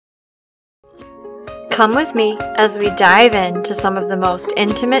Come with me as we dive into some of the most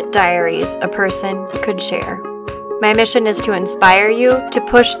intimate diaries a person could share. My mission is to inspire you to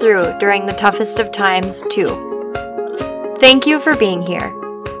push through during the toughest of times, too. Thank you for being here.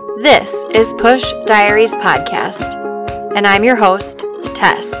 This is Push Diaries Podcast, and I'm your host,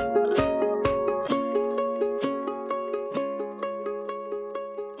 Tess.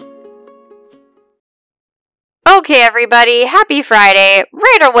 Okay, everybody, happy Friday.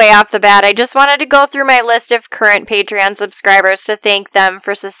 Right away off the bat, I just wanted to go through my list of current Patreon subscribers to thank them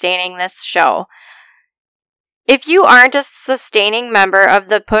for sustaining this show. If you aren't a sustaining member of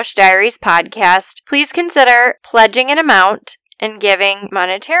the Push Diaries podcast, please consider pledging an amount and giving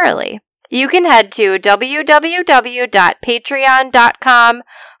monetarily. You can head to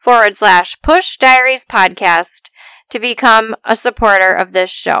www.patreon.com/Push Diaries podcast to become a supporter of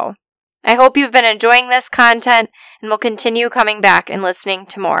this show. I hope you've been enjoying this content and will continue coming back and listening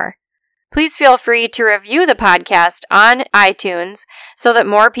to more. Please feel free to review the podcast on iTunes so that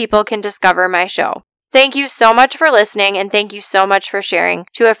more people can discover my show. Thank you so much for listening, and thank you so much for sharing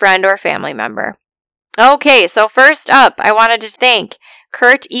to a friend or family member. Okay, so first up, I wanted to thank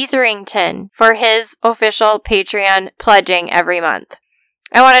Kurt Etherington for his official Patreon pledging every month.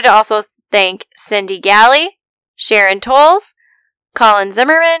 I wanted to also thank Cindy Galley, Sharon Tolles, Colin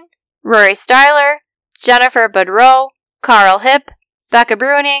Zimmerman, Rory Styler, Jennifer Budrow, Carl Hipp, Becca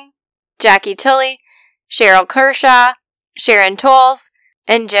Bruning, Jackie Tilley, Cheryl Kershaw, Sharon Tolles,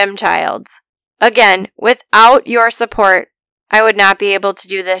 and Jim Childs. Again, without your support, I would not be able to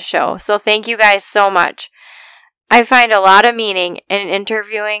do this show, so thank you guys so much. I find a lot of meaning in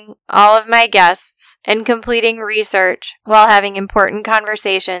interviewing all of my guests and completing research while having important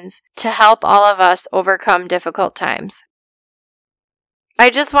conversations to help all of us overcome difficult times. I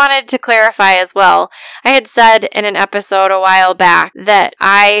just wanted to clarify as well. I had said in an episode a while back that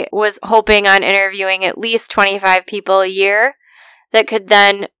I was hoping on interviewing at least 25 people a year that could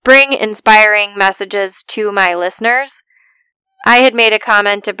then bring inspiring messages to my listeners. I had made a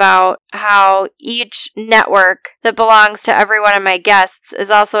comment about how each network that belongs to every one of my guests is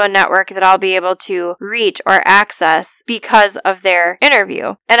also a network that I'll be able to reach or access because of their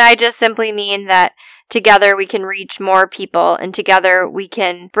interview. And I just simply mean that together we can reach more people, and together we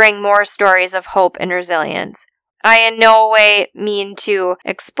can bring more stories of hope and resilience. I in no way mean to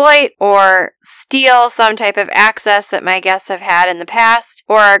exploit or steal some type of access that my guests have had in the past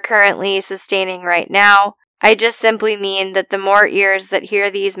or are currently sustaining right now. I just simply mean that the more ears that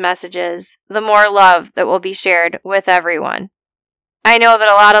hear these messages, the more love that will be shared with everyone. I know that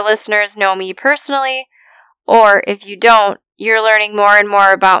a lot of listeners know me personally, or if you don't, you're learning more and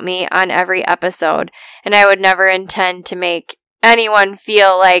more about me on every episode, and I would never intend to make anyone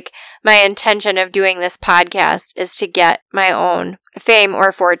feel like my intention of doing this podcast is to get my own fame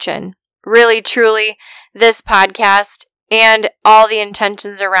or fortune. Really, truly, this podcast and all the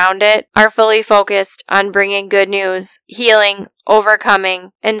intentions around it are fully focused on bringing good news, healing,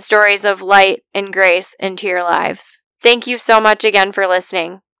 overcoming, and stories of light and grace into your lives. Thank you so much again for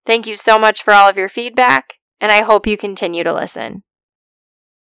listening. Thank you so much for all of your feedback, and I hope you continue to listen.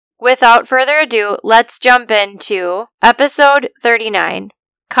 Without further ado, let's jump into episode 39,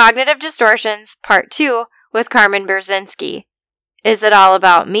 Cognitive Distortions, Part 2, with Carmen Berzinski. Is it all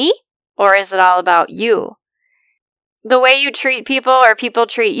about me, or is it all about you? The way you treat people or people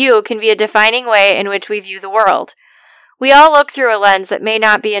treat you can be a defining way in which we view the world. We all look through a lens that may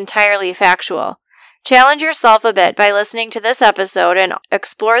not be entirely factual. Challenge yourself a bit by listening to this episode and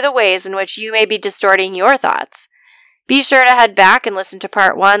explore the ways in which you may be distorting your thoughts. Be sure to head back and listen to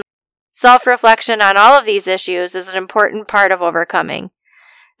Part 1. Self-reflection on all of these issues is an important part of overcoming.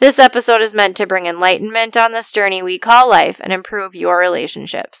 This episode is meant to bring enlightenment on this journey we call life and improve your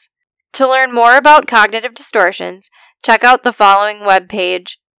relationships. To learn more about cognitive distortions, check out the following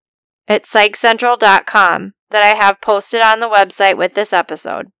webpage at psychcentral.com that I have posted on the website with this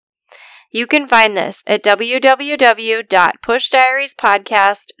episode. You can find this at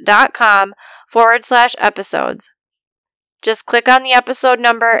www.pushdiariespodcast.com/episodes. Just click on the episode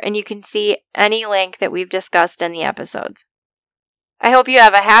number and you can see any link that we've discussed in the episodes. I hope you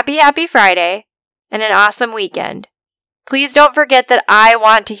have a happy Friday and an awesome weekend. Please don't forget that I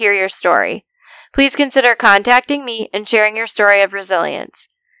want to hear your story. Please consider contacting me and sharing your story of resilience.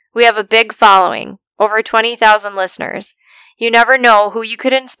 We have a big following, over 20,000 listeners. You never know who you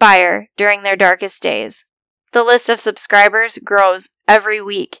could inspire during their darkest days. The list of subscribers grows every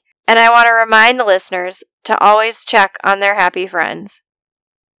week, and I want to remind the listeners to always check on their happy friends.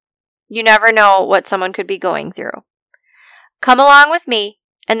 You never know what someone could be going through. Come along with me,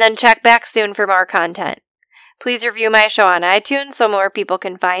 and then check back soon for more content. Please review my show on iTunes so more people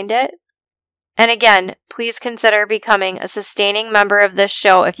can find it. And again, please consider becoming a sustaining member of this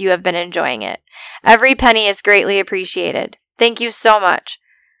show if you have been enjoying it. Every penny is greatly appreciated. Thank you so much.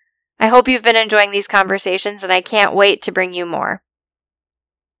 I hope you've been enjoying these conversations, and I can't wait to bring you more.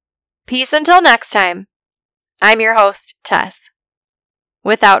 Peace until next time. I'm your host, Tess.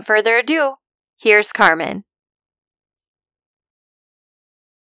 Without further ado, here's Carmen.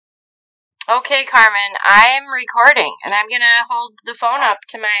 Okay, Carmen, I'm recording, and I'm going to hold the phone up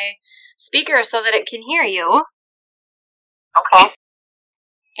to my speaker so that it can hear you. Okay.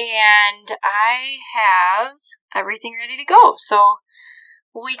 And I have everything ready to go, so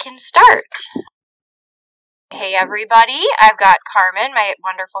we can start. Hey, everybody. I've got Carmen, my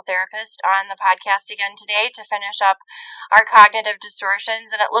wonderful therapist, on the podcast again today to finish up our cognitive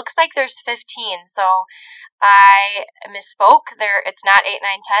distortions, and it looks like there's 15, so I misspoke. It's not 8,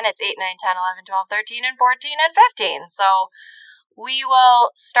 9, 10. It's 8, 9, 10, 11, 12, 13, and 14, and 15. So we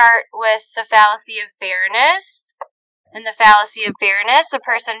will start with the fallacy of fairness. In the fallacy of fairness, a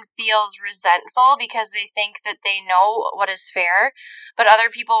person feels resentful because they think that they know what is fair, but other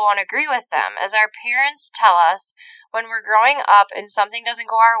people won't agree with them. As our parents tell us, when we're growing up and something doesn't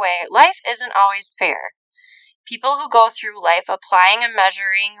go our way, life isn't always fair. People who go through life applying a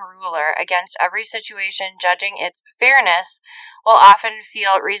measuring ruler against every situation, judging its fairness, will often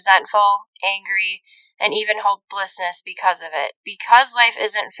feel resentful, angry, and even hopelessness because of it. Because life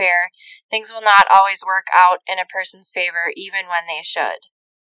isn't fair, things will not always work out in a person's favor, even when they should.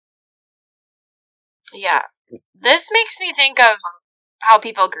 Yeah. This makes me think of how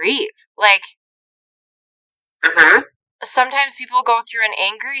people grieve. Like, sometimes people go through an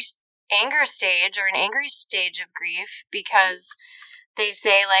anger stage or an angry stage of grief because they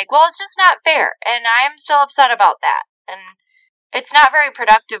say, like, well, it's just not fair, and I'm still upset about that. And it's not very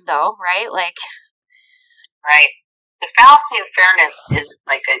productive, though, right? Like, right. The fallacy of fairness is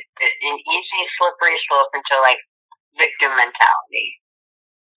like an easy, slippery slope into, like, victim mentality.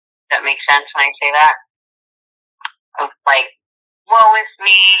 Does that make sense when I say that? Of, like, woe is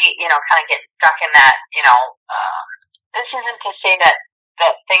me, kind of getting stuck in that, this isn't to say that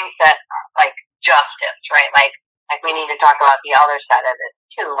things that, like, justice, right? Like we need to talk about the other side of it,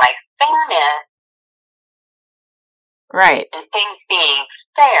 too. Like, fairness. Right. And things being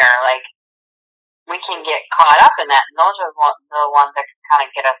fair, like, we can get caught up in that, and those are the ones that can kind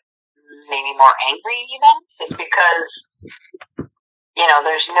of get us maybe more angry even, just because,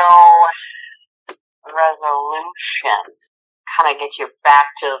 there's no resolution kind of get you back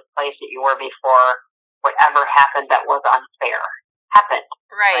to the place that you were before whatever happened that was unfair happened.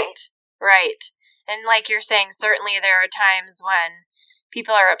 Right. And like you're saying, certainly there are times when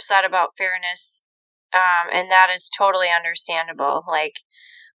people are upset about fairness, and that is totally understandable. Like,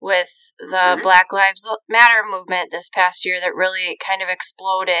 with the Black Lives Matter movement this past year that really kind of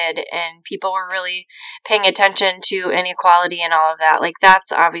exploded and people were really paying attention to inequality and all of that. Like, that's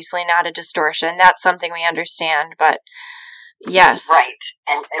obviously not a distortion. That's something we understand, but yes. Right.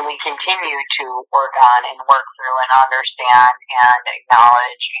 And we continue to work on and work through and understand and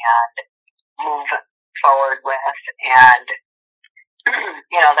acknowledge and move forward with and,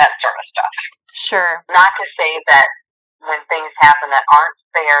 that sort of stuff. Sure. Not to say that when things happen that aren't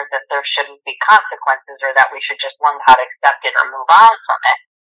fair, that there shouldn't be consequences or that we should just learn how to accept it or move on from it.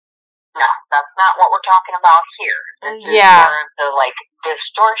 No, that's not what we're talking about here. This is more of the, like,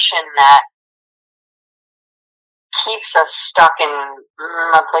 distortion that keeps us stuck in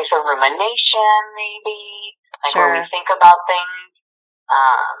a place of rumination, maybe, like, where we think about things,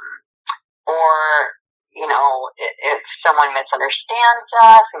 or, if someone misunderstands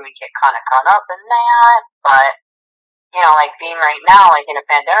us and we get kind of caught up in that, but like being right now, like in a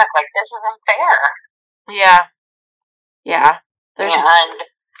pandemic, like this isn't fair. Yeah. And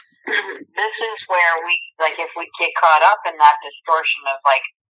this is where we, like, if we get caught up in that distortion of, like,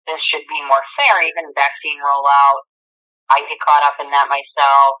 this should be more fair, even vaccine rollout, I get caught up in that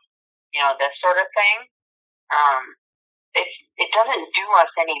myself, this sort of thing. It doesn't do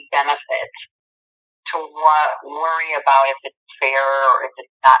us any benefit to worry about if it's fair or if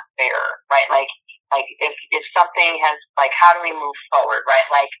it's not fair, right? Like if something has, like, how do we move forward, right?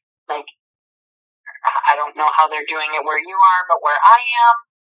 Like I don't know how they're doing it where you are, but where I am,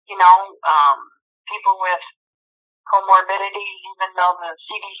 people with comorbidities, even though the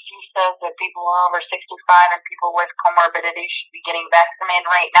CDC says that people are over 65 and people with comorbidities should be getting vaccinated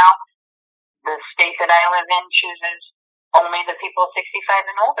right now, the state that I live in chooses only the people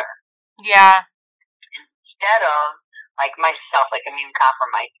 65 and older. Yeah. Instead of, like, myself, like,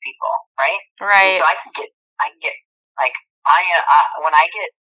 immune-compromised people, right? Right. And so I can get, like, when I get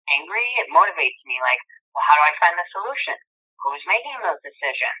angry, it motivates me, like, well, how do I find the solution? who's making those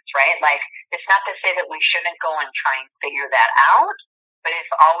decisions, right? Like, it's not to say that we shouldn't go and try and figure that out, but if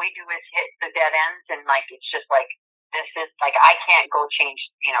all we do is hit the dead ends and, like, it's just like, this is, like, I can't go change,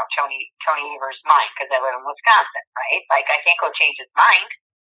 Tony Evers' mind because I live in Wisconsin, right? Like, I can't go change his mind,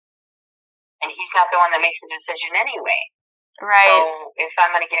 and he's not the one that makes the decision anyway. Right. So if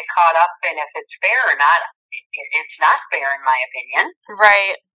I'm going to get caught up in if it's fair or not, it's not fair in my opinion.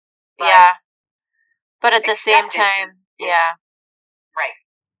 Right. Yeah. But at the same time, yeah. Right.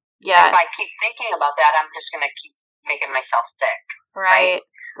 Yeah. And if I keep thinking about that, I'm just going to keep making myself sick. Right.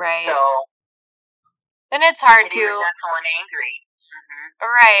 So. And it's hard to. Resentful and angry. Mm-hmm.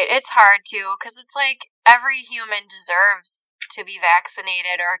 Right. It's hard to, because it's like every human deserves to be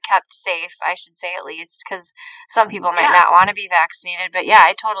vaccinated or kept safe, I should say at least, because some people might not want to be vaccinated. But yeah,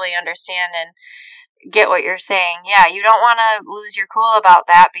 I totally understand and get what you're saying. Yeah, you don't want to lose your cool about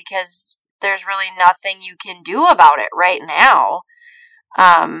that because there's really nothing you can do about it right now.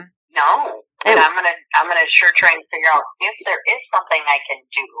 No. And I'm gonna sure try and figure out if there is something I can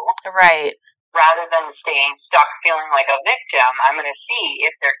do. Right. Rather than staying stuck feeling like a victim, I'm gonna see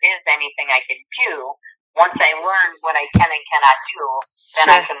if there is anything I can do. Once I learn what I can and cannot do, then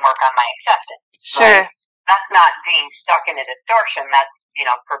I can work on my acceptance. Sure. Right? That's not being stuck in a distortion. That's,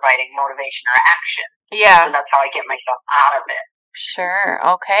 providing motivation or action. Yeah. So that's how I get myself out of it. Sure.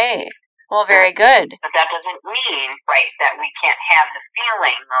 Okay. Well, very good. But that doesn't mean, right, that we can't have the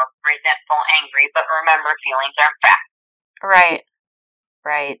feeling of resentful, angry, but remember, feelings are fact. Right.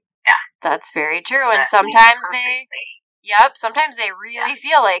 Right. Yeah. That's very true. And sometimes sometimes they really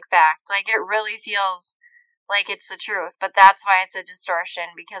feel like fact. Like, it really feels like it's the truth. But that's why it's a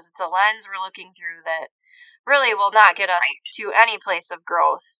distortion, because it's a lens we're looking through that really will not get us to any place of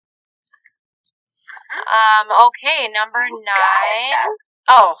growth. Okay, number 9.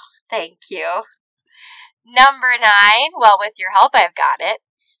 Oh, thank you. Number 9, well, with your help, I've got it,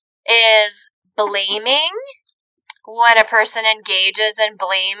 is blaming. When a person engages in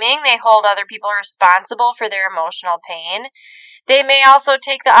blaming, they hold other people responsible for their emotional pain. They may also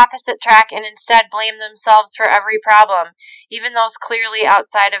take the opposite track and instead blame themselves for every problem, even those clearly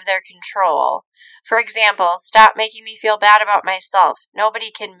outside of their control. For example, stop making me feel bad about myself. Nobody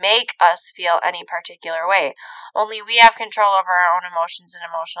can make us feel any particular way. Only we have control over our own emotions and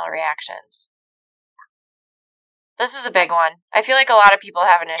emotional reactions. This is a big one. I feel like a lot of people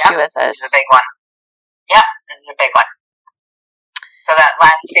have an issue with this. This is a big one. Yeah, this is a big one. So that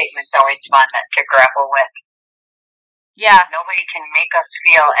last statement's always fun to grapple with. Yeah. Nobody can make us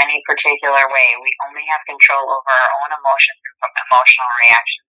feel any particular way. We only have control over our own emotions and emotional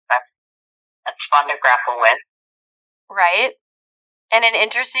reactions. That's fun to grapple with. Right. And an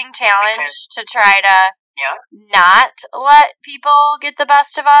interesting challenge to try to not let people get the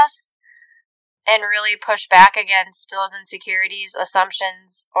best of us and really push back against those insecurities,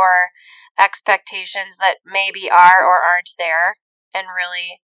 assumptions, or expectations that maybe are or aren't there, and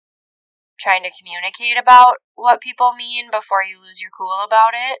really trying to communicate about what people mean before you lose your cool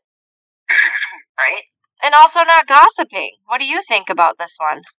about it. Right. And also not gossiping. What do you think about this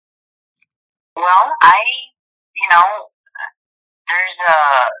one? Well, there's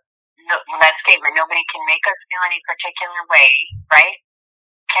that statement, nobody can make us feel any particular way, right?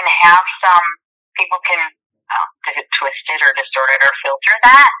 Can have some, people can get twisted or distorted or filter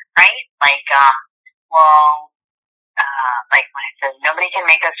that, right? Like, like when it says, nobody can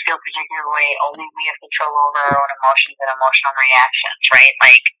make us feel a particular way, only we have control over our own emotions and emotional reactions, right?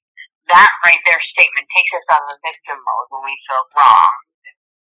 Like, that right there statement takes us out of the victim mode when we feel wrong.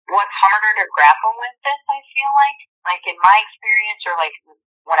 What's harder to grapple with this, I feel like in my experience or like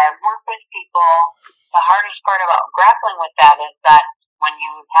when I've worked with people, the hardest part about grappling with that is that when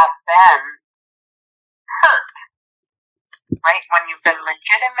you have been hurt, right? When you've been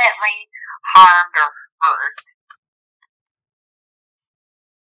legitimately harmed or hurt,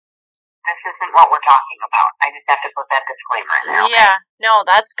 this isn't what we're talking about. I just have to put that disclaimer in there. Okay? Yeah, no,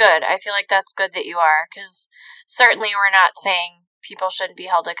 that's good. I feel like that's good that you are, because certainly we're not saying people shouldn't be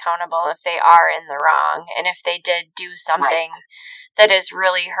held accountable if they are in the wrong, and if they did do something that is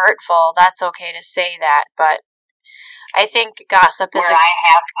really hurtful, that's okay to say that, but I think gossip is where I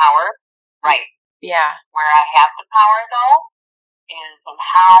have power, right. Yeah. Where I have the power, though, is in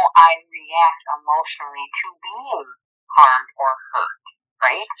how I react emotionally to being harmed or hurt,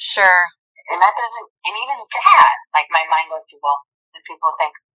 right? Sure. And that doesn't, and even that, like my mind goes to, well, and people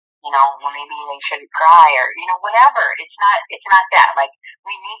think, well, maybe they shouldn't cry or, whatever. It's not that. Like,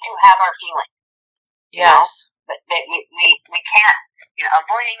 we need to have our feelings. Yes. But we can't,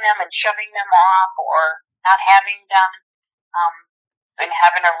 avoiding them and shoving them off or not having them, and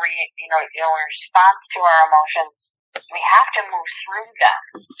having a response to our emotions we have to move through them,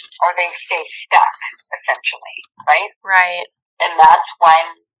 or they stay stuck, essentially, right? Right. And that's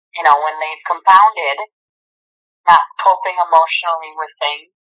when, when they've compounded, not coping emotionally with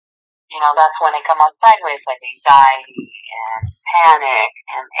things, that's when they come out sideways, like anxiety and panic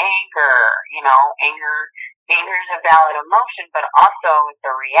and anger. Anger is a valid emotion, but also it's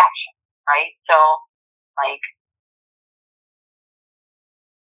a reaction, right? So, like,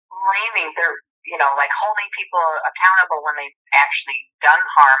 blaming, like holding people accountable when they've actually done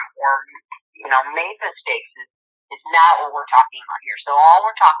harm or, made mistakes is not what we're talking about here. So all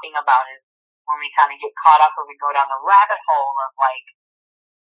we're talking about is when we kind of get caught up or we go down the rabbit hole of like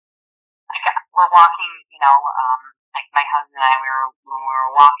we're walking, like my husband and I, when we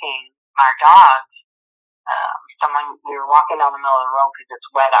were walking our dogs, we were walking down the middle of the road because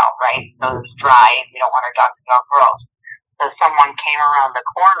it's wet out, right? So it's dry and we don't want our dogs to go gross. So someone came around the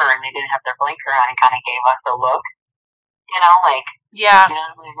corner and they didn't have their blinker on and kind of gave us a look, like, yeah,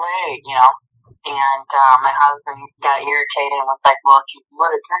 wait, and my husband got irritated and was like, well, if you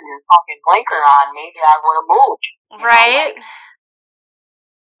would have turned your fucking blinker on, maybe I would have moved. Right.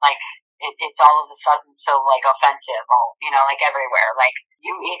 Like it's all of a sudden so, like, offensive, like everywhere. Like,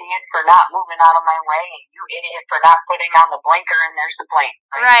 you idiot for not moving out of my way, and you idiot for not putting on the blinker, and there's the blame.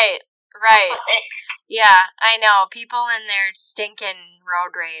 Right. Yeah, I know. People in their stinking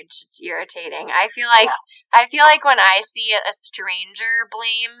road rage, it's irritating. I feel like when I see a stranger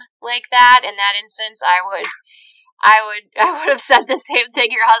blame like that, in that instance, I would have said the same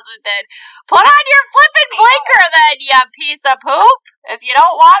thing your husband did. Put on your flippin' blinker then, you piece of poop! If you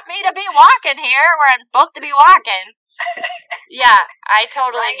don't want me to be walking here where I'm supposed to be walking. Yeah, I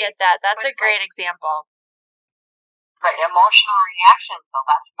totally get that. That's a great example. Right, emotional reactions, so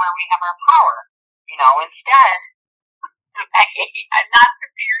that's where we have our power. Instead, I'm not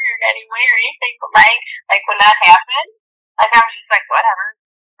superior in any way or anything, but like when that happened, like I was just like, whatever.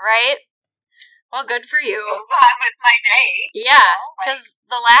 Right? Well, good for you. Move on with my day. Yeah, because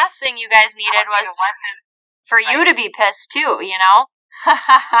the last thing you guys needed was for you to be pissed too,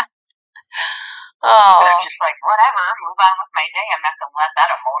 Oh. But I'm just like, whatever, move on with my day. I'm not going to let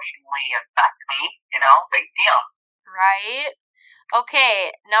that emotionally affect me, big deal. Right?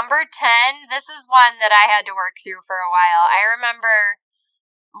 Okay, number 10, this is one that I had to work through for a while. I remember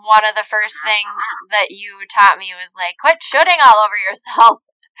one of the first things that you taught me was like, quit shooting all over yourself.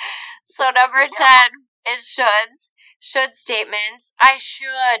 So number 10 is shoulds. Should statements, I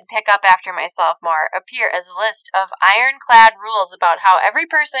should pick up after myself more, appear as a list of ironclad rules about how every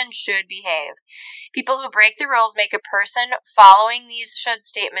person should behave. People who break the rules make a person following these should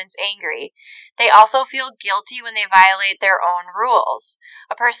statements angry. They also feel guilty when they violate their own rules.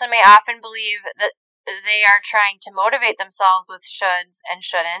 A person may often believe that they are trying to motivate themselves with shoulds and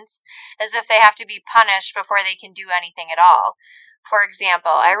shouldn'ts, as if they have to be punished before they can do anything at all. For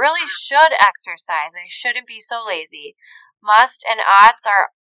example, I really should exercise. I shouldn't be so lazy. Must and oughts are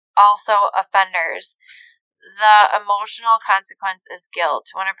also offenders. The emotional consequence is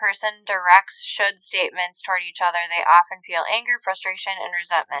guilt. When a person directs should statements toward each other, they often feel anger, frustration, and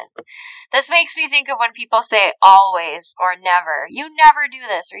resentment. This makes me think of when people say always or never. You never do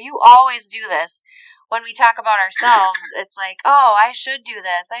this, or you always do this. When we talk about ourselves, it's like, oh, I should do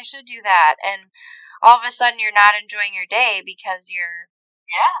this, I should do that, and all of a sudden you're not enjoying your day because you're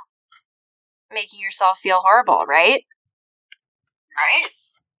making yourself feel horrible, right? Right.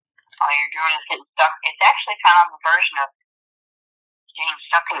 All you're doing is getting stuck. It's actually kind of a version of getting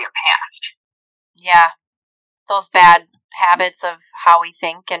stuck in your past. Yeah. Those bad habits of how we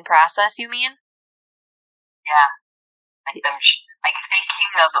think and process, you mean? Yeah. Like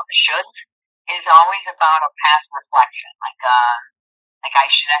thinking of shoulds is always about a past reflection. Like I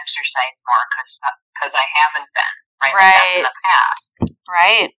should exercise more because I haven't been. Right. Like that's in the past.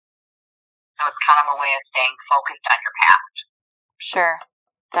 Right. So it's kind of a way of staying focused on your past. Sure.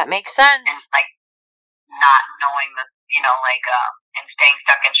 That makes sense. And not knowing the, and staying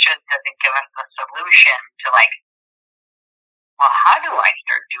stuck in should doesn't give us the solution to well, how do I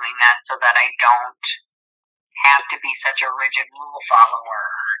start doing that so that I don't have to be such a rigid rule follower?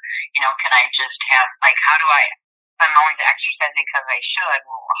 Can I just have, how do I, if I'm always exercising because I should,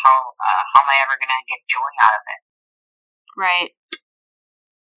 well, how am I ever going to get joy out of it? Right.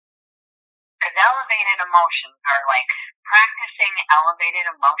 Because elevated emotions are practicing elevated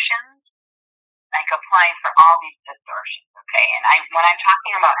emotions, apply for all these distortions, okay? And when I'm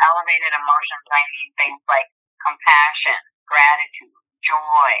talking about elevated emotions, I mean things like compassion, gratitude,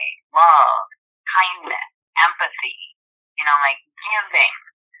 joy, love, kindness, empathy, giving.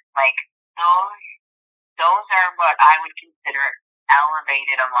 Those are what I would consider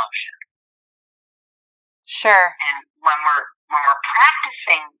elevated emotions. Sure. And when we're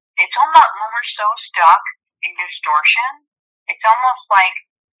practicing, it's almost when we're so stuck in distortion, it's almost like,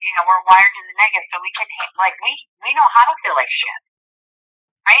 we're wired to the negative, so we can we know how to feel like shit,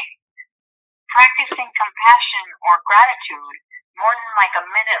 right? Practicing compassion or gratitude more than like a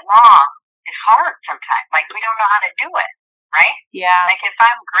minute long is hard sometimes. Like, we don't know how to do it, right? Yeah. Like, if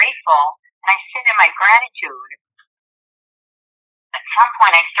I'm grateful and I sit in my gratitude, at some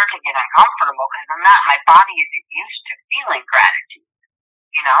point I start to get uncomfortable because my body isn't used to feeling gratitude,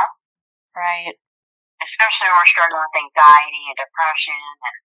 Right. Especially when we're struggling with anxiety and depression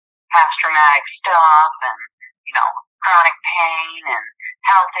and past traumatic stuff and, chronic pain and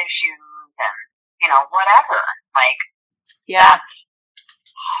health issues and, whatever. Like, yeah. That's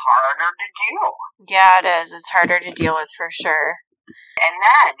harder to do. Yeah, it is. It's harder to deal with for sure. And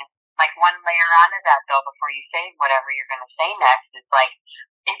then, like, one layer onto that, though, before you say whatever you're going to say next, is like,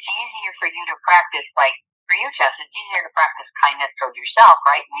 it's easier for you to practice, like, for you, Jess, it's easier to practice kindness towards yourself,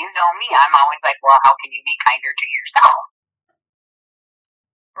 right? You know me. I'm always like, well, how can you be kinder to yourself?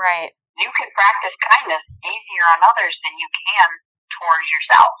 Right. You can practice kindness easier on others than you can towards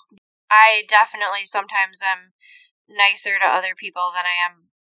yourself. I definitely sometimes am nicer to other people than I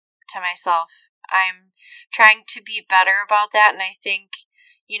am to myself. I'm trying to be better about that, and I think,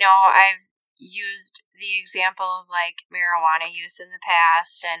 I've used the example of like marijuana use in the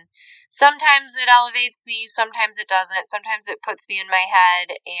past, and sometimes it elevates me, sometimes it doesn't. Sometimes it puts me in my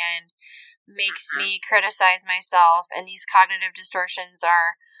head and makes me criticize myself, and these cognitive distortions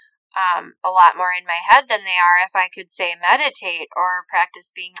are a lot more in my head than they are if I could say meditate or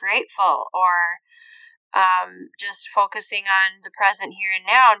practice being grateful or just focusing on the present here and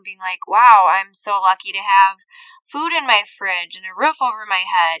now and being like, wow, I'm so lucky to have food in my fridge and a roof over my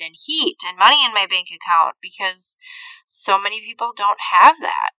head and heat and money in my bank account, because so many people don't have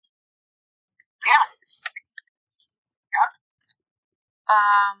that. Yeah.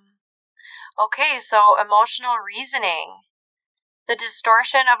 Okay, so emotional reasoning. The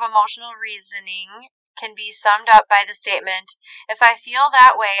distortion of emotional reasoning can be summed up by the statement, if I feel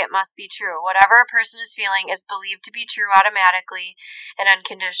that way, it must be true. Whatever a person is feeling is believed to be true automatically and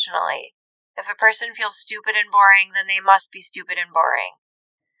unconditionally. If a person feels stupid and boring, then they must be stupid and boring.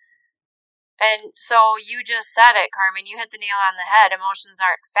 And so you just said it, Carmen. You hit the nail on the head. Emotions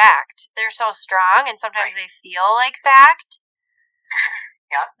aren't fact. They're so strong, and sometimes they feel like fact.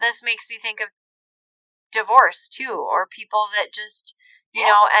 Yeah. This makes me think of divorce, too, or people that just,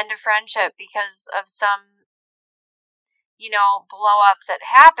 end a friendship because of some, blow up that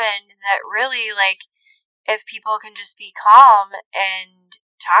happened that really, like, if people can just be calm and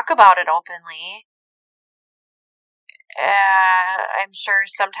talk about it openly, I'm sure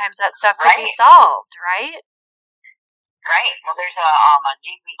sometimes that stuff could be solved, right? Right. Well, there's a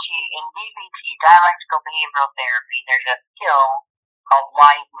DBT, dialectical behavioral therapy, there's a skill called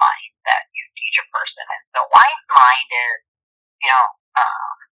wise mind that you teach a person. And so wise mind is,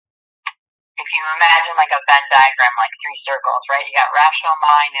 if you imagine like a Venn diagram, like three circles, right? You got rational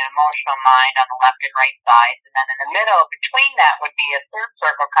mind and emotional mind on the left and right sides, and then in the middle between that would be a third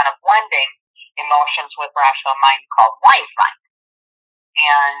circle kind of blending emotions with rational mind called wise mind.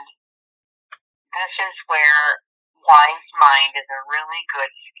 And this is where wise mind is a really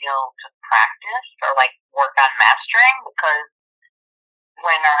good skill to practice or like work on mastering, because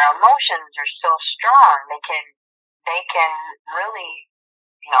when our emotions are so strong, they can really,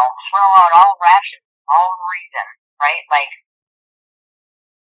 throw out all reason, right? Like,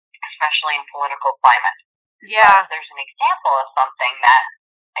 especially in political climate. Yeah. But there's an example of something that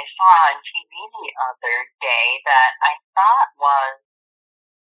I saw on TV the other day that I thought was,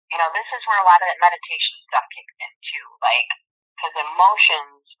 this is where a lot of that meditation stuff kicks in too. Like, because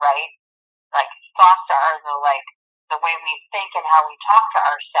emotions, right? Like, thoughts are the way we think and how we talk to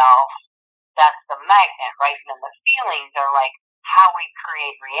ourselves. That's the magnet, right? And then the feelings are like how we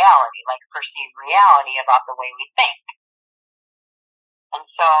create reality, like perceive reality about the way we think. And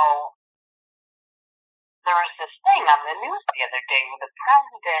so there was this thing on the news the other day with the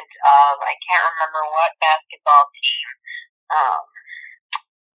president of, I can't remember what basketball team,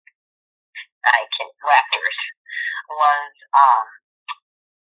 Raptors, was,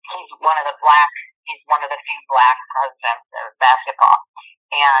 he's one of the few black presidents of basketball.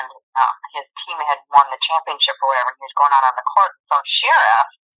 And his team had won the championship or whatever. He was going out on the court. Some sheriff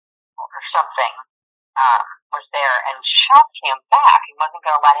or something was there and shoved him back. He wasn't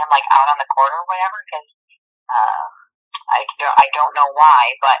going to let him like out on the court or whatever, because I don't know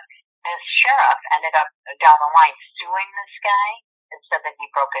why, but this sheriff ended up down the line suing this guy and said that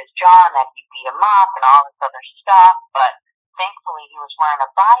he broke his jaw and that he beat him up and all this other stuff. But thankfully he was wearing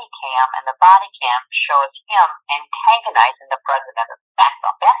a body cam, and the body cam shows him antagonizing the president of the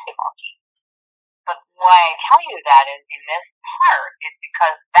basketball team. But why I tell you that is in this part is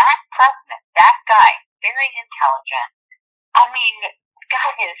because that president, that guy, very intelligent, I mean,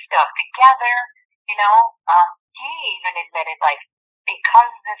 got his stuff together, you know, he even admitted, like,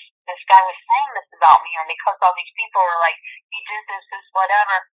 because this guy was saying this about me, and because all these people were like, he did this,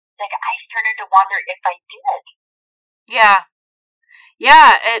 whatever, like, I started to wonder if I did. Yeah.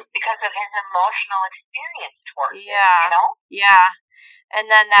 Yeah. Because of his emotional experience towards it, yeah. you know? Yeah. And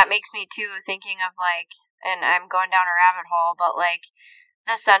then that makes me, too, thinking of, like, and I'm going down a rabbit hole, but, like,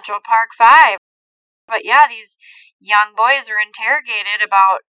 the Central Park 5. But, yeah, these young boys were interrogated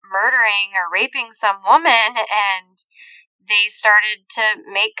about murdering or raping some woman, and they started to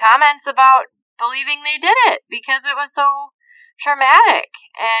make comments about believing they did it because it was so traumatic,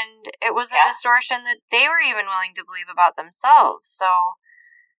 and it was a distortion that they were even willing to believe about themselves. So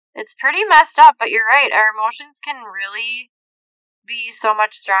it's pretty messed up, but you're right. Our emotions can really be so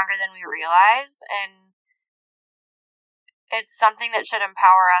much stronger than we realize, and it's something that should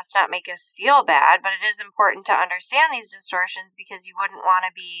empower us, not make us feel bad, but it is important to understand these distortions because you wouldn't want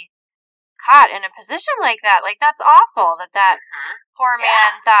to be caught in a position like that. Like, that's awful that poor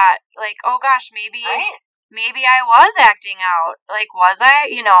man thought, like, oh gosh, maybe I was acting out. Like, was I?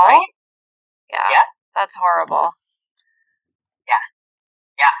 You know? Right. Yeah. That's horrible.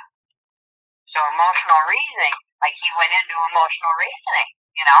 Yeah. So emotional reasoning, like he went into emotional reasoning,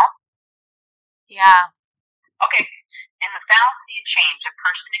 you know? Yeah. Okay. In the fallacy of change, a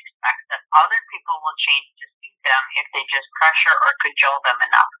person expects that other people will change to suit them if they just pressure or cajole them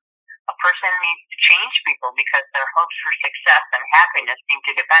enough. A person needs to change people because their hopes for success and happiness seem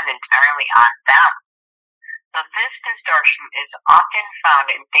to depend entirely on them. So this distortion is often found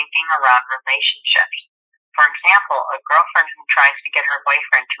in thinking around relationships. For example, a girlfriend who tries to get her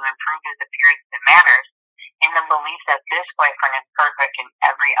boyfriend to improve his appearance and manners in the belief that this boyfriend is perfect in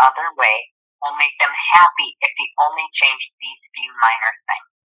every other way will make them happy if he only changed these few minor things.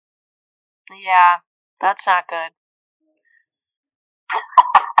 Yeah, that's not good.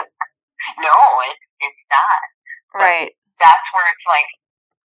 No, it's not. Right. But that's where it's like,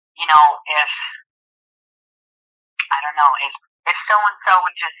 you know, if so-and-so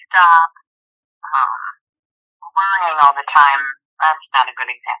would just stop worrying all the time, that's not a good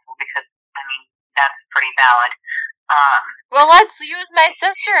example because, I mean, that's pretty valid. Well, let's use my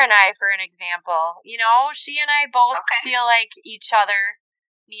sister and I for an example. You know, she and I both feel like each other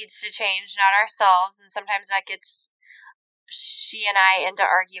needs to change, not ourselves, and sometimes that gets she and I into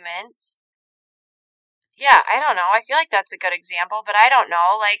arguments. Yeah, I don't know. I feel like that's a good example, but I don't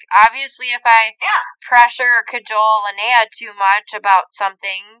know. Like, obviously, if I pressure or cajole Linnea too much about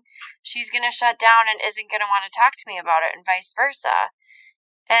something, she's going to shut down and isn't going to want to talk to me about it, and vice versa.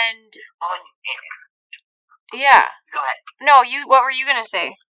 And yeah. Go ahead. No, what were you going to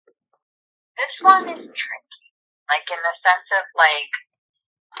say? This one is tricky. Like, in the sense of, like,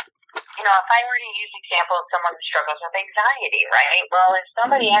 you know, if I were to use an example of someone who struggles with anxiety, right? Well, if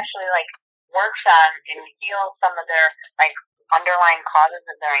somebody actually, like, works on and heals some of their, like, underlying causes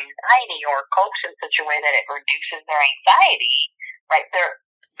of their anxiety or copes in such a way that it reduces their anxiety, right,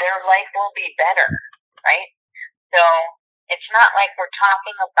 their life will be better, right? So it's not like we're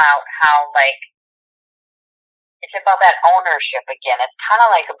talking about how, like, it's about that ownership again. It's kind of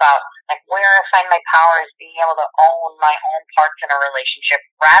like about, like, where I find my power is being able to own my own parts in a relationship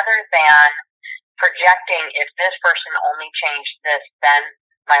rather than projecting if this person only changed this, then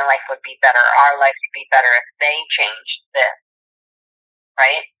my life would be better. Our life would be better if they changed this,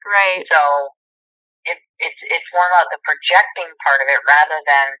 right? Right. So it's more about the projecting part of it rather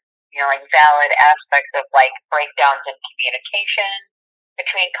than, you know, like valid aspects of like breakdowns in communication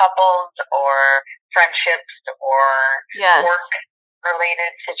between couples or friendships or work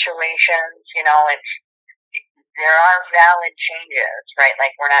related situations. You know, there are valid changes, right?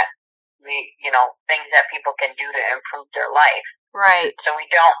 Like things that people can do to improve their life. Right. So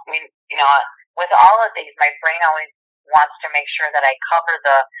with all of these, my brain always wants to make sure that I cover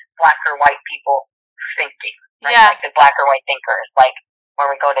the black or white people thinking, right? Yeah. Like the black or white thinkers, like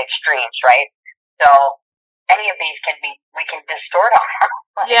where we go to extremes, right? So any of these we can distort them.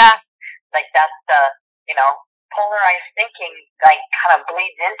 Like that's the, polarized thinking, like kind of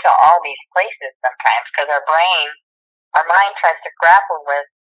bleeds into all these places sometimes because our mind tries to grapple with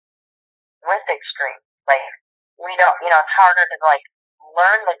extremes. Like we don't, it's harder to like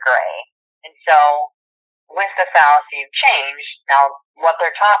learn the gray. And so with the fallacy of change, now what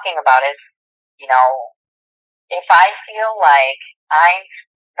they're talking about is, if I feel like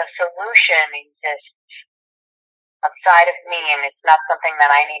the solution exists outside of me and it's not something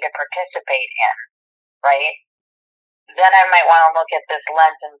that I need to participate in, right? Then I might want to look at this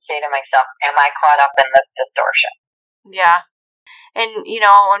lens and say to myself, am I caught up in this distortion? Yeah. And, you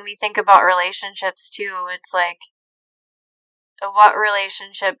know, when we think about relationships too, it's like, what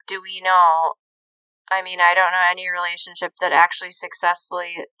relationship do we know? I mean, I don't know any relationship that actually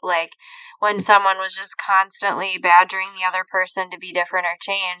successfully, like, when someone was just constantly badgering the other person to be different or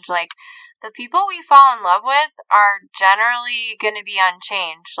change, like, the people we fall in love with are generally going to be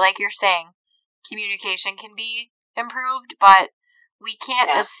unchanged. Like you're saying, communication can be improved, but we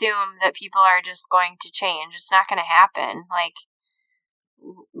can't assume that people are just going to change. It's not going to happen. Like,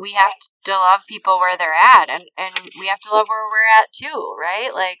 we have to love people where they're at, and we have to love where we're at too,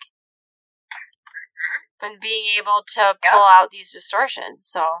 right? Like, and being able to pull out these distortions.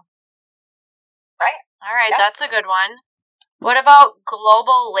 So, right. All right, that's a good one. What about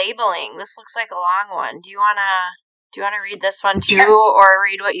global labeling? This looks like a long one. Do you wanna read this one too, or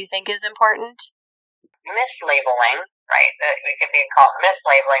read what you think is important? Mislabeling, right? It could be called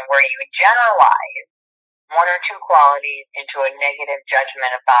mislabeling, where you generalize one or two qualities into a negative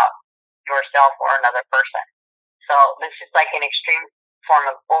judgment about yourself or another person. So this is like an extreme form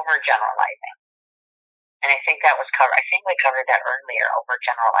of overgeneralizing. And I think that was covered. I think we covered that earlier,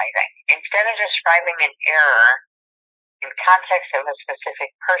 overgeneralizing. Instead of describing an error in context of a specific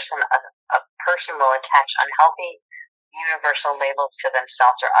person, a person will attach unhealthy universal labels to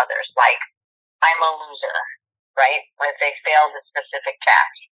themselves or others, like, I'm a loser, right? If they failed a specific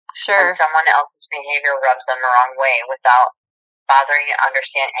task. Sure. When someone else's behavior rubs them the wrong way without bothering to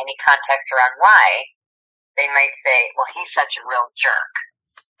understand any context around why, they might say, well, he's such a real jerk.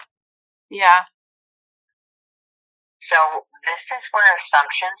 Yeah. So this is where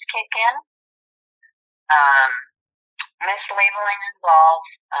assumptions kick in. Mislabeling involves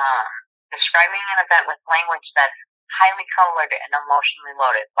describing an event with language that's highly colored and emotionally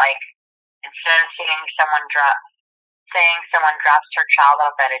loaded. Like, instead of saying someone drops her child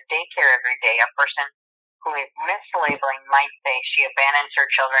off at a daycare every day, a person who is mislabeling might say she abandons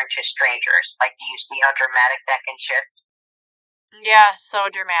her children to strangers. Like, do you see how dramatic that can shift? Yeah, so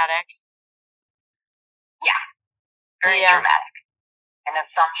dramatic. Yeah. Very dramatic. And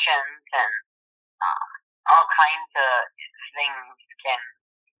assumptions and all kinds of things can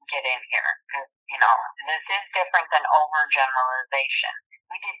get in here. Because, you know, this is different than overgeneralization.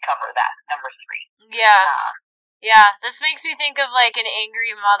 We did cover that, number 3. Yeah. Yeah, this makes me think of, like, an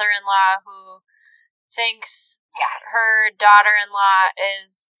angry mother-in-law who thinks her daughter-in-law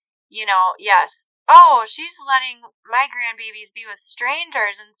is, you know, oh, she's letting my grandbabies be with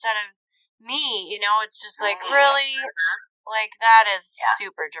strangers instead of me, you know, it's just like, really? Like, that is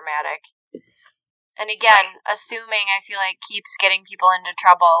super dramatic. And again, assuming, I feel like, keeps getting people into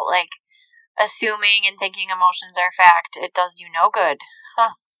trouble. Like, assuming and thinking emotions are fact, it does you no good.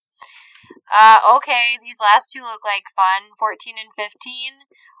 Huh. Okay, these last two look like fun. 14 and 15.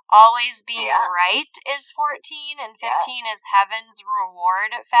 Always being right is 14, and 15 is heaven's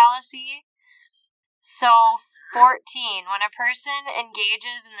reward fallacy. So, 14, when a person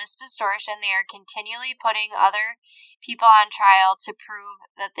engages in this distortion, they are continually putting other people on trial to prove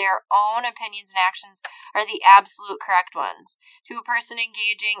that their own opinions and actions are the absolute correct ones. To a person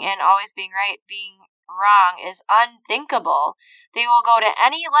engaging in always being right, being wrong is unthinkable. They will go to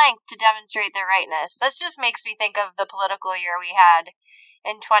any length to demonstrate their rightness. This just makes me think of the political year we had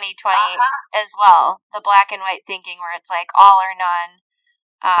in 2020 as well. The black and white thinking where it's like all or none.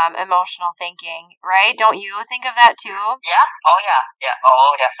 Emotional thinking, right? Don't you think of that too? Yeah. Oh, yeah. Yeah.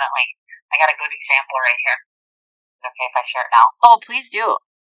 Oh, definitely. I got a good example right here. Is it okay if I share it now? Oh, please do.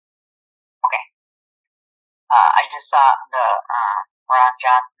 Okay. I just saw the Ron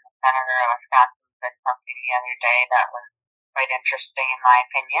Johnson, the senator of Wisconsin, said something the other day that was quite interesting in my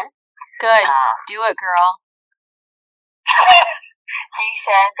opinion. Good. Do it, girl. He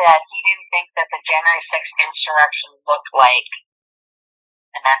said that he didn't think that the January 6th insurrection looked like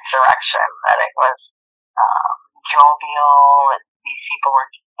an insurrection, that it was jovial, and these people were,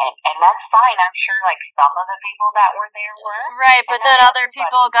 and that's fine. I'm sure, like, some of the people that were there were. Right, but then other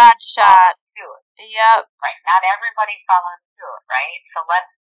people got shot. Yep. Right, not everybody followed suit, right? So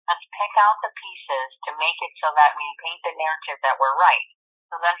let's pick out the pieces to make it so that we paint the narrative that we're right.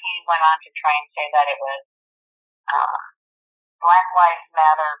 So then he went on to try and say that it was Black Lives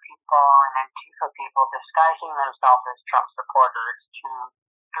Matter people and Antifa people disguising themselves as Trump supporters to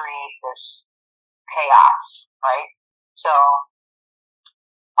create this chaos, right? So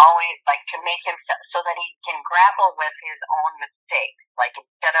always, like, to make him so that he can grapple with his own mistakes. Like,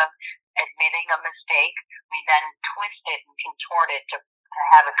 instead of admitting a mistake, we then twist it and contort it to to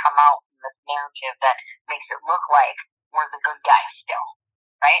have it come out in this narrative that makes it look like we're the good guys still,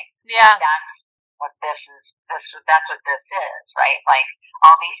 right? Yeah. That's what this is. That's what this is, right? Like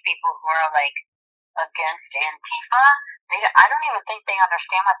all these people who are like against Antifa, I don't even think they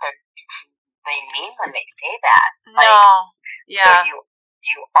understand what they mean when they say that. Like, no. Yeah. So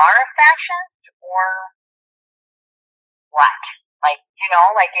you are a fascist or what? Like,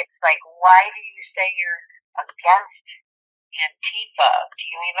 like it's like, why do you say you're against Antifa? Do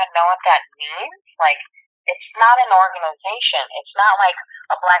you even know what that means? Like, it's not an organization. It's not like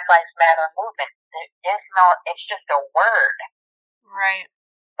a Black Lives Matter movement. It's just a word. Right.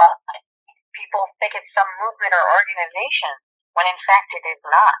 But people think it's some movement or organization when in fact it is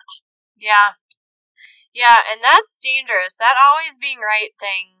not. Yeah. Yeah, and that's dangerous. That always being right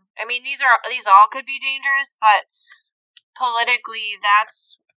thing. I mean, these all could be dangerous, but politically,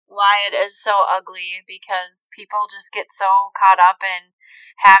 that's why it is so ugly, because people just get so caught up in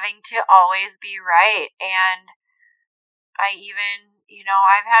having to always be right. And I even,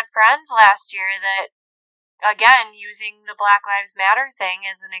 I've had friends last year that, again, using the Black Lives Matter thing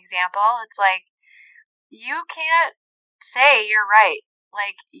as an example, it's like, you can't say you're right.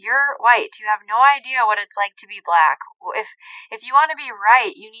 Like, you're white. You have no idea what it's like to be black. If you want to be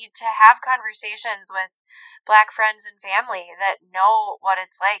right, you need to have conversations with Black friends and family that know what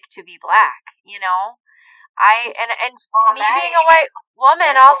it's like to be black, me being a white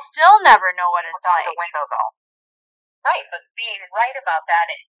woman, I'll still never know what it's like. The window, though. Right, but being right about that,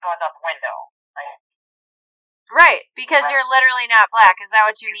 it goes out the window. Right, because you're literally not black. Is that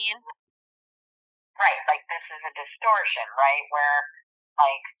what you mean? Right, like this is a distortion, right? Where,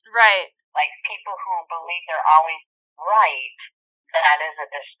 right, like people who believe they're always right, that is a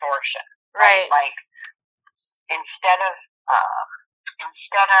distortion, right? Like instead of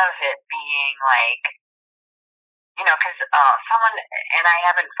it being like, because someone, and I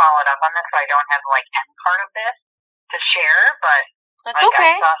haven't followed up on this, so I don't have like any part of this to share, but that's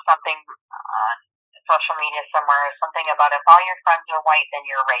okay. I saw something on social media somewhere, something about if all your friends are white, then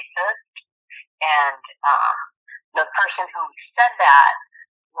you're racist. And the person who said that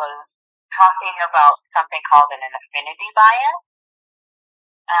was talking about something called an affinity bias.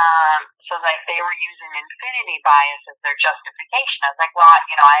 So like they were using infinity bias as their justification. I was like, well,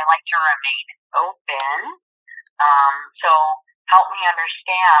 I like to remain open. So help me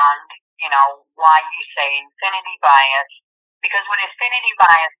understand, why you say infinity bias. Because what infinity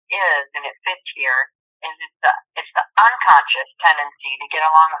bias is, and it fits here, is it's the unconscious tendency to get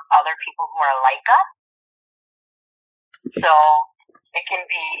along with other people who are like us. So it can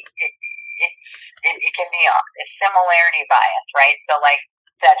be it can be a similarity bias, right? So like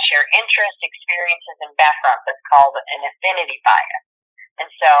that share interests, experiences, and backgrounds. That's called an affinity bias.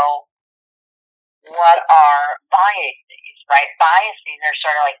 And so what are biases, right? Biases are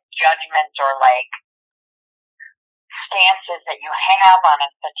sort of like judgments or like stances that you have on a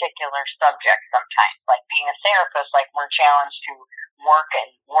particular subject sometimes. Like being a therapist, like we're challenged to work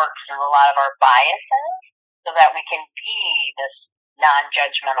through a lot of our biases so that we can be this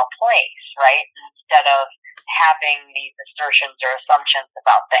non-judgmental place, right? Instead of having these assertions or assumptions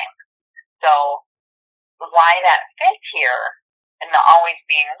about things. So why that fits here and the always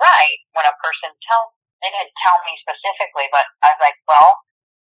being right when a person they didn't tell me specifically, but I was like, well,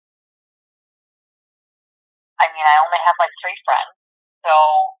 I only have like 3 friends. So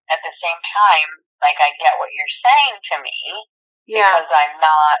at the same time, like I get what you're saying to me. Yeah. Because I'm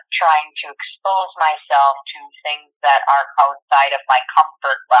not trying to expose myself to things that are outside of my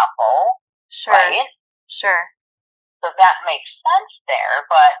comfort level. Sure. Right? Sure. So that makes sense there,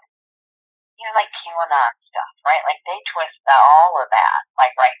 but like QAnon stuff, right? Like they twist all of that,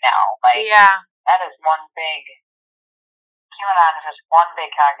 like right now. Like yeah. That is QAnon is just one big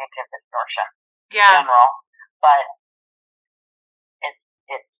cognitive distortion. Yeah. In general. But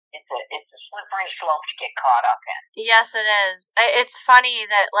it's a slippery slope to get caught up in. Yes, it is. It's funny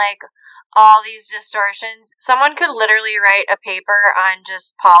that, like, all these distortions, someone could literally write a paper on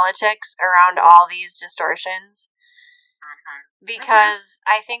just politics around all these distortions. Mm-hmm. Because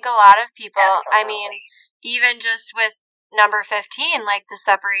I think a lot of people, Absolutely. Even just with number 15, like the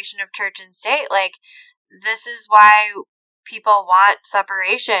separation of church and state, like, this is why people want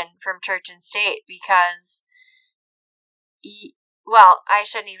separation from church and state, because well, I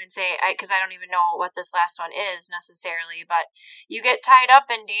shouldn't even say because I don't even know what this last one is necessarily, but you get tied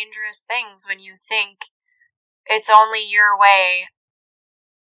up in dangerous things when you think it's only your way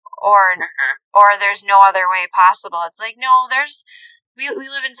or there's no other way possible. It's like, no, we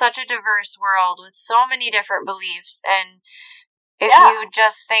live in such a diverse world with so many different beliefs, and if you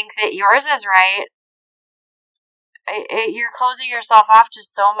just think that yours is right, you're closing yourself off to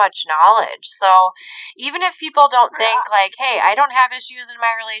so much knowledge. So even if people don't think like, hey, I don't have issues in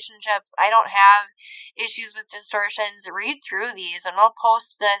my relationships, I don't have issues with distortions, read through these, and we'll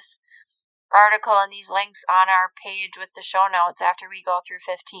post this article and these links on our page with the show notes after we go through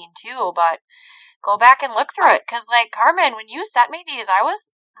 15 too. But go back and look through it, because like Carmen, when you sent me these, I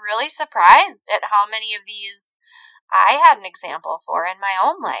was really surprised at how many of these I had an example for in my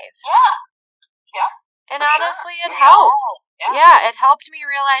own life. Yeah. And honestly, it helped. Yeah, it helped me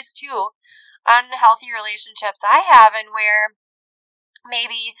realize too unhealthy relationships I have, and where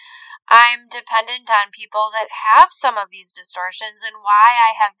maybe I'm dependent on people that have some of these distortions and why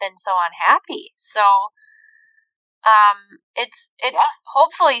I have been so unhappy. So it's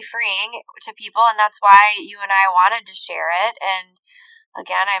hopefully freeing to people, and that's why you and I wanted to share it. And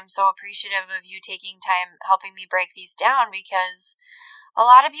again, I'm so appreciative of you taking time helping me break these down, because a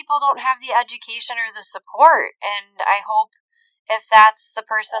lot of people don't have the education or the support, and I hope if that's the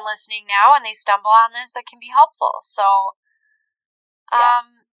person listening now and they stumble on this, it can be helpful. So,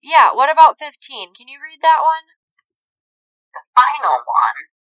 what about 15? Can you read that one? The final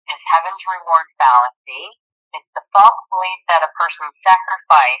one is Heaven's Reward Fallacy. It's the false belief that a person's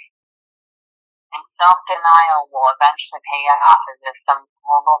sacrifice and self-denial will eventually pay off, as if some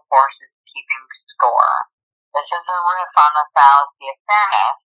global force is keeping score. This is a riff on the fallacy of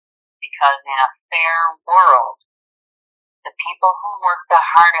fairness, because in a fair world, the people who work the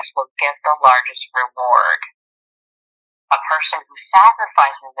hardest will get the largest reward. A person who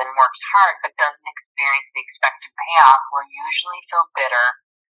sacrifices and works hard but doesn't experience the expected payoff will usually feel bitter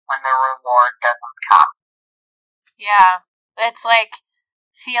when the reward doesn't come. Yeah, it's like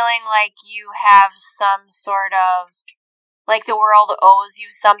feeling like you have some sort of, like the world owes you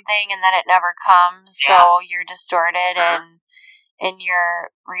something and then it never comes, so you're distorted in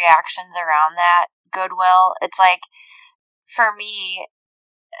your reactions around that goodwill. It's like, for me,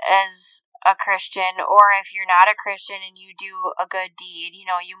 as a Christian, or if you're not a Christian and you do a good deed, you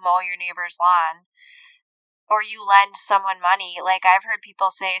mow your neighbor's lawn, or you lend someone money, like I've heard people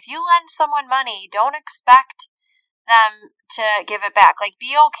say, if you lend someone money, don't expect them to give it back. Like,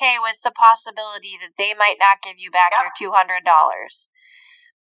 be okay with the possibility that they might not give you back your $200.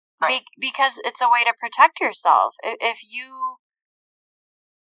 Because it's a way to protect yourself. If you,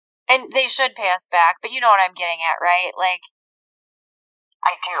 and they should pay us back, but you know what I'm getting at, right? Like,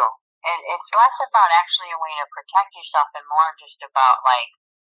 I do. And it's less about actually a way to protect yourself and more just about like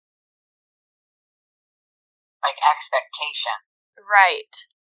expectation. Right.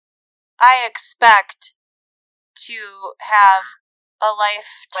 I expect to have a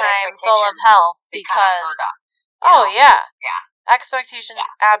lifetime full of health because expectations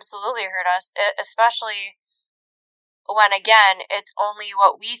absolutely hurt us, especially when, again, it's only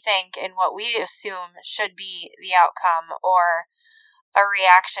what we think and what we assume should be the outcome or a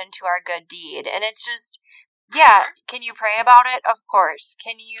reaction to our good deed. And it's just, can you pray about it? Of course.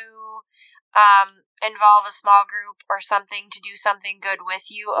 Can you involve a small group or something to do something good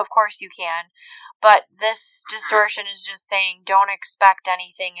with you? Of course you can. But this distortion is just saying don't expect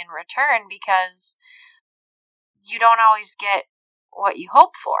anything in return, because you don't always get what you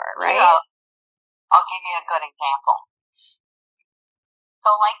hope for, right? I'll give you a good example. So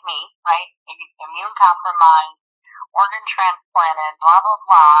like me, right, immune compromised, organ transplanted, blah, blah,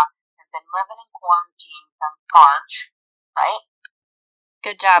 blah, have been living in quarantine since March, right?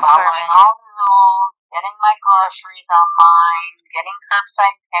 Good job, following Carmen. all the rules, getting my groceries online, getting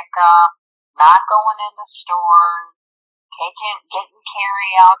curbside pickup, not going into stores, getting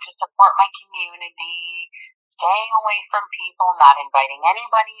carry out to support my community, staying away from people, not inviting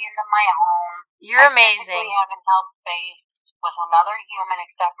anybody into my home. You're amazing. I haven't held space with another human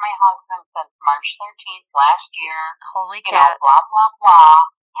except my husband since March 13th last year. Holy cats. Blah, blah, blah.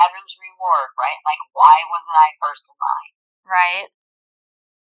 Heaven's reward, right? Like, why wasn't I first in line? Right.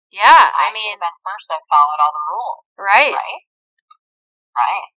 Yeah, I mean, been first, I followed all the rules. Right.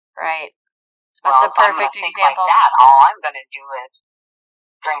 That's a perfect example. Like that, all I'm going to do is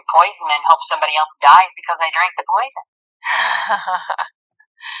drink poison and hope somebody else dies because I drank the poison.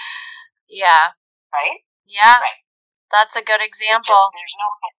 Yeah. Right? Yeah. Right. That's a good example.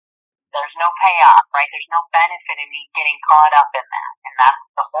 There's no payoff, right? There's no benefit in me getting caught up in that. And that's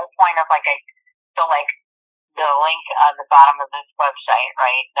the whole point of the link on the bottom of this website,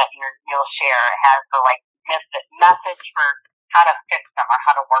 right, that you'll share has the methods for how to fix them or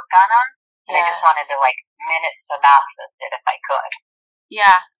how to work on them. And I just wanted to minute synopsis it if I could.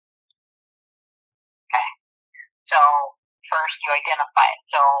 Yeah. Okay. So first you identify it.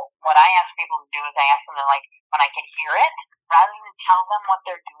 So what I ask people to do is I ask them to when I can hear it, rather than tell them what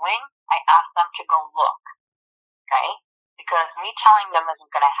they're doing, I ask them to go look. okay? Because me telling them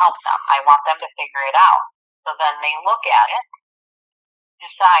isn't going to help them. I want them to figure it out. So then they look at it,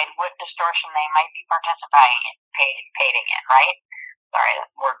 decide what distortion they might be participating in, right? Sorry,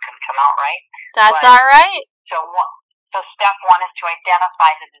 that word couldn't come out right. That's all right. So step one is to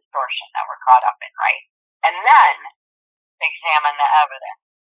identify the distortion that we're caught up in, right? And then examine the evidence,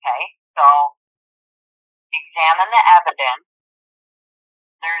 okay? So examine the evidence.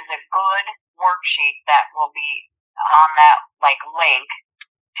 There's a good worksheet that will be on that link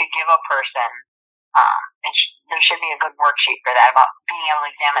to give a person. There should be a good worksheet for that about being able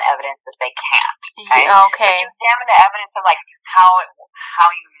to examine evidence that they can't. Okay. Okay. So you examine the evidence of how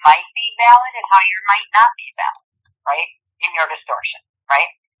you might be valid and how you might not be valid, right? In your distortion, right?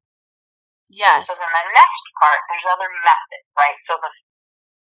 Yes. So then the next part, there's other methods, right? So the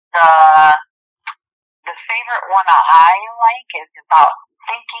favorite one I like is about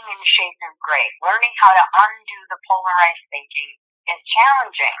thinking in shades of gray. Learning how to undo the polarized thinking is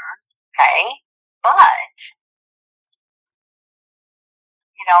challenging, okay? But,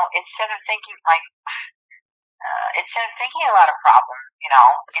 instead of thinking about a problem,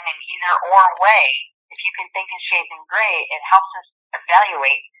 in an either or way, if you can think in shades of gray, it helps us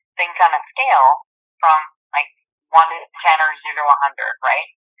evaluate things on a scale from 1 to 10 or 0 to 100, right?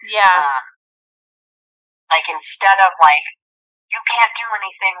 Yeah. Instead of you can't do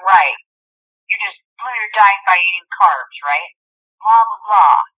anything right, you just blew your diet by eating carbs, right? Blah, blah,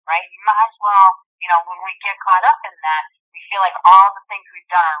 blah, right? You might as well, when we get caught up in that, we feel like all the things we've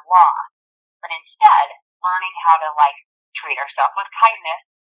done are lost. But instead, learning how to treat ourselves with kindness,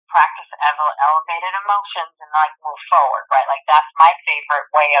 practice elevated emotions, and move forward, right? That's my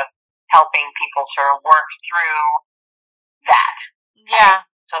favorite way of helping people sort of work through that. Yeah. Right?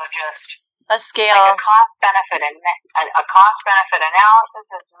 So just a scale. A cost benefit analysis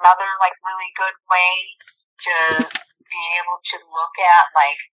is another really good way to be able to look at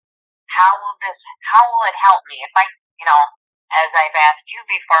how will it help me if I as I've asked you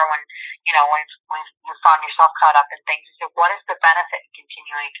before when when you found yourself caught up in things, you said, what is the benefit in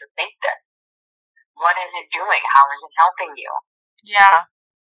continuing to think this? What is it doing? How is it helping you? Yeah.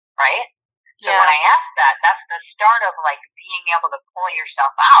 Right? So Yeah. when I ask that, that's the start of being able to pull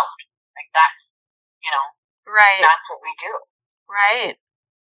yourself out. That's right. That's what we do. Right.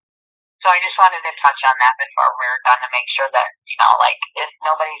 So I just wanted to touch on that before we were done to make sure that, if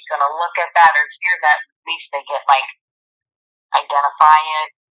nobody's going to look at that or hear that, at least they get, identify it.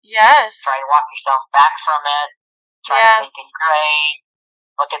 Yes. Try to walk yourself back from it. Try Yeah. to think in gray.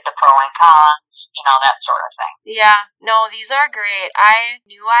 Look at the pro and cons, that sort of thing. Yeah. No, these are great. I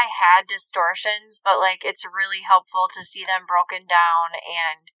knew I had distortions, but, it's really helpful to see them broken down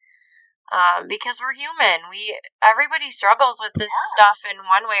and because we're human. Everybody struggles with this stuff in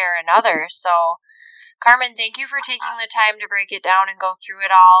one way or another. So, Carmen, thank you for taking the time to break it down and go through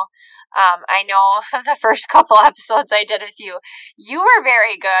it all. I know the first couple episodes I did with you, you were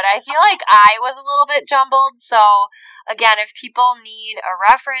very good. I feel like I was a little bit jumbled. So, again, if people need a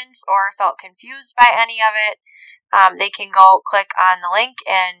reference or felt confused by any of it, they can go click on the link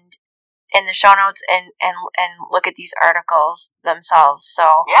and in the show notes and look at these articles themselves.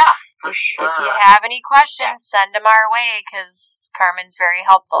 So if you have any questions, send them our way because Carmen's very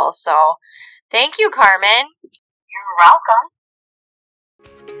helpful. So thank you, Carmen. You're welcome.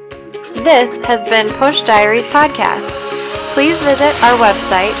 This has been Push Diaries Podcast. Please visit our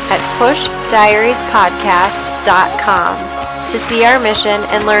website at pushdiariespodcast.com to see our mission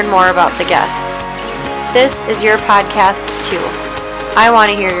and learn more about the guests. This is your podcast too. I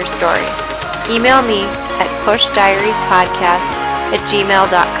want to hear your stories. Email me at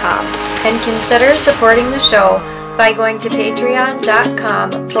pushdiariespodcast@gmail.com and consider supporting the show by going to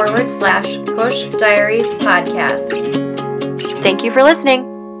patreon.com/pushdiariespodcast. Thank you for listening.